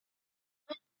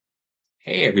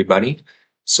Hey, everybody.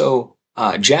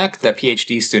 Jack, the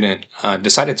PhD student,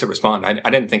 decided to respond. I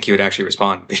didn't think he would actually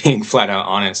respond, being flat out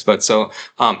honest.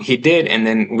 He did, and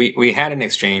then we had an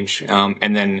exchange,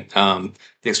 the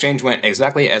exchange went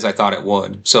exactly as I thought it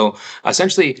would. So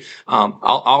essentially,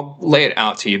 I'll lay it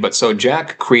out to you.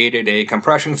 Jack created a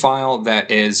compression file that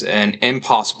is an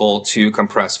impossible to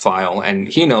compress file, and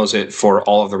he knows it for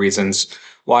all of the reasons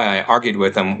why I argued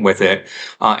with him with it.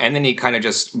 And then he kind of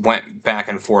just went back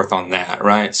and forth on that,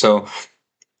 right? So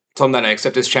told him that I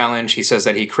accept his challenge. He says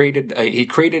that he created a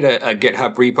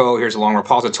GitHub repo. Here's a long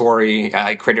repository.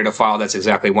 I created a file that's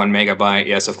exactly 1 MB.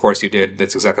 Yes, of course you did.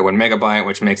 That's exactly 1 MB,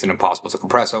 which makes it impossible to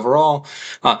compress overall.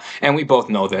 And we both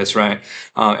know this, right?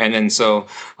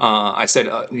 I said,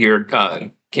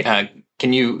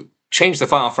 can you change the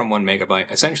file from 1 MB,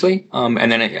 essentially.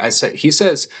 He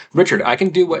says, Richard, I can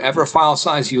do whatever file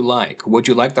size you like. Would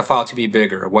you like the file to be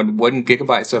bigger? Would 1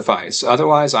 GB suffice?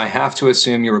 Otherwise, I have to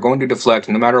assume you are going to deflect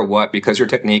no matter what because your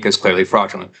technique is clearly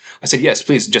fraudulent. I said, yes,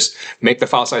 please just make the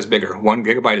file size bigger. 1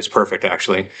 GB is perfect,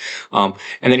 actually. And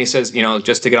then he says,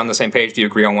 just to get on the same page, do you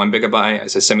agree on 1 MB? I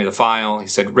said, send me the file. He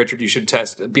said, Richard, you should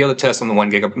be able to test on the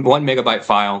 1 MB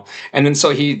file. And then so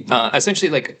he essentially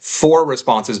like 4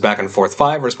 responses back and forth,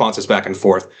 5 responses back and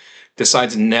forth,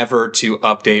 decides never to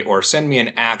update or send me an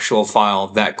actual file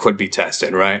that could be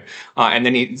tested, right? And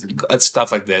then he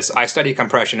stuff like this. I study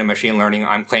compression and machine learning.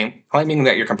 I'm claiming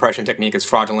that your compression technique is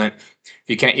fraudulent. If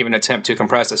you can't even attempt to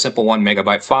compress a simple 1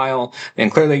 MB file,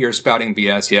 then clearly you're spouting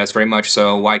BS. Yes, very much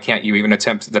so. Why can't you even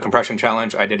attempt the compression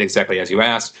challenge? I did exactly as you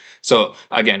asked. So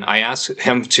again, I asked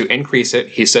him to increase it.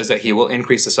 He says that he will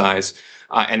increase the size.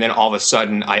 And then all of a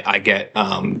sudden I get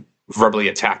verbally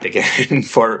attacked again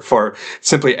for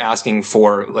simply asking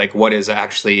for like what is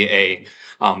actually a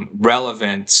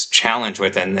relevant challenge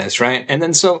within this, right? And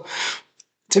then so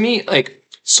to me, like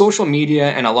social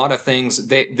media and a lot of things,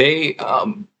 they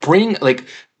bring like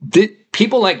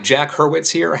people like Jack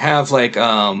Hurwitz here have like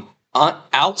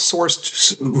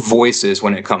outsourced voices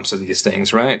when it comes to these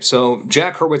things, right? So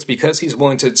Jack Hurwitz, because he's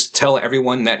willing to tell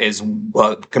everyone that is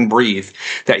can breathe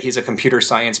that he's a computer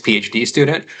science PhD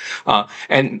student,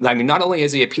 and I mean not only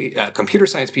is he a computer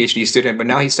science PhD student, but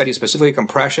now he studies specifically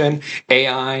compression,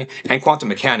 AI, and quantum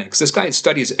mechanics. This guy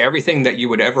studies everything that you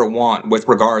would ever want with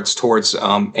regards towards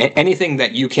anything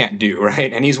that you can't do,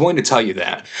 right? And he's willing to tell you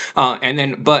that.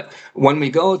 But when we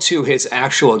go to his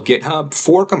actual GitHub,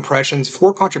 4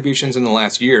 contributions in the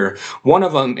last year. One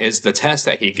of them is the test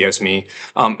that he gives me,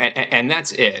 and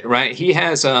that's it, right? He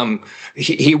has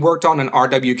he worked on an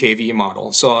RWKV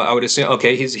model, so I would assume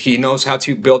okay, he knows how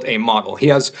to build a model. He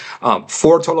has 4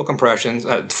 total compressions,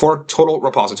 4 total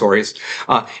repositories.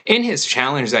 In his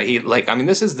challenge that he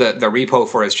this is the repo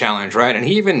for his challenge, right? And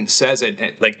he even says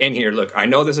it like in here. Look, I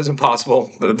know this is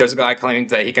impossible. There's a guy claiming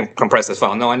that he can compress this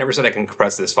file. No, I never said I can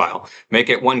compress this file. Make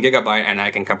it 1 GB and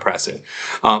I can compress it.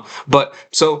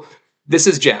 So this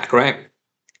is Jack, right?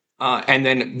 And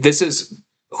then this is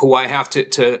who I have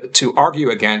to argue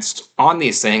against on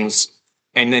these things.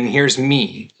 And then here's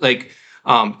me.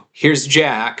 Here's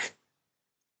Jack.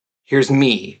 Here's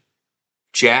me.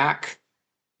 Jack,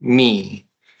 me.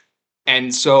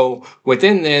 And so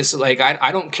within this,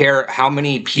 I don't care how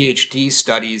many PhD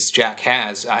studies Jack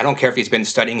has. I don't care if he's been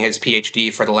studying his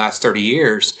PhD for the last 30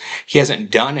 years. He hasn't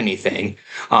done anything.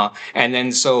 But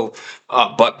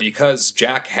because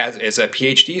Jack is a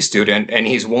PhD student and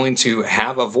he's willing to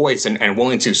have a voice and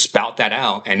willing to spout that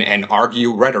out and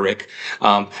argue rhetoric,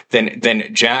 then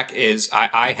Jack is,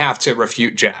 I have to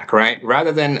refute Jack, right?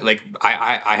 Rather than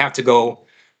I have to go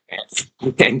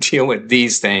and deal with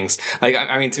these things.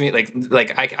 To me,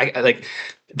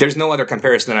 there's no other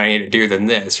comparison that I need to do than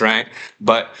this, right?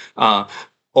 But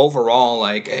overall,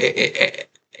 it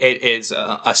is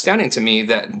astounding to me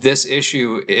that this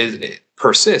issue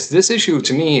persists. This issue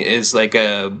to me is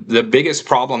the biggest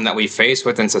problem that we face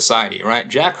within society, right?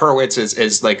 Jack Hurwitz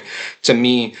is to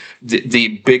me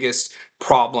the biggest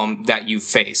problem that you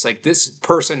face. This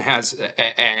person has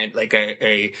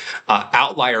a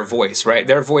outlier voice, right?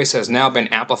 Their voice has now been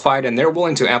amplified and they're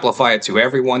willing to amplify it to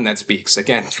everyone that speaks.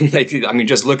 Again,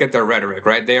 just look at their rhetoric,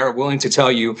 right? They are willing to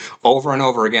tell you over and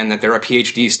over again that they're a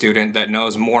PhD student that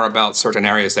knows more about certain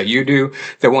areas that you do.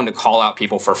 They're willing to call out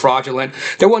people for fraudulent.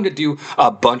 They're willing to do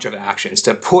a bunch of actions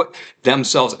to put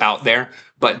themselves out there.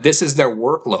 But this is their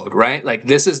workload, right?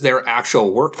 This is their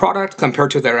actual work product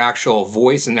compared to their actual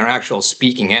voice and their actual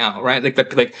speaking out, right?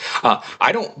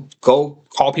 I don't go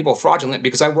call people fraudulent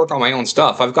because I work on my own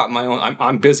stuff. I've got my own.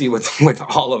 I'm busy with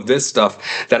all of this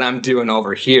stuff that I'm doing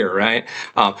over here, right?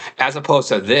 As opposed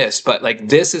to this, but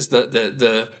this is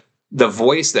the the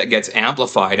voice that gets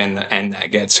amplified and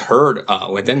that gets heard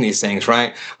within these things,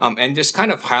 right? And just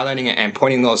kind of highlighting it and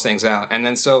pointing those things out. And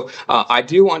then so I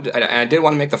did want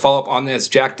to make the follow up on this.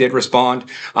 Jack did respond.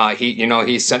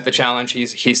 He sent the challenge.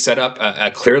 He set up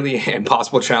a clearly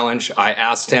impossible challenge. I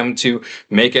asked him to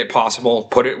make it possible,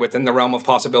 put it within the realm of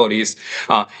possibilities.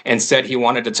 Instead, he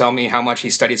wanted to tell me how much he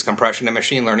studies compression and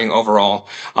machine learning overall,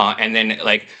 and then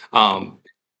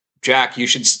Jack, you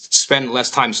should spend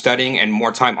less time studying and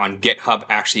more time on GitHub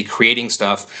actually creating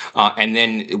stuff, and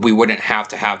then we wouldn't have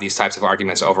to have these types of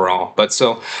arguments overall. But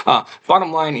so,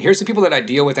 bottom line, here's the people that I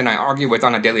deal with and I argue with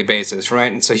on a daily basis,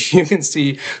 right? And so you can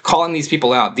see calling these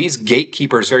people out, these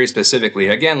gatekeepers very specifically.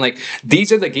 Again, like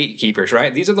these are the gatekeepers,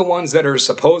 right? These are the ones that are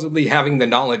supposedly having the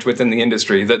knowledge within the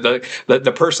industry.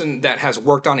 The person that has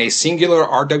worked on a singular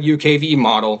RWKV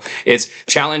model is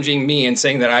challenging me and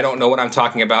saying that I don't know what I'm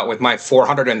talking about with my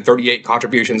 438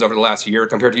 contributions over the last year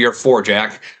compared to your 4,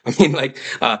 Jack. I mean,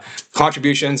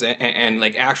 contributions and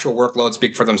like actual workloads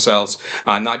speak for themselves,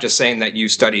 not just saying that you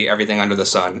study everything under the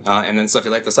sun. And then so if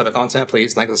you like this type of content,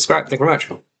 please like and subscribe. Thank you very much.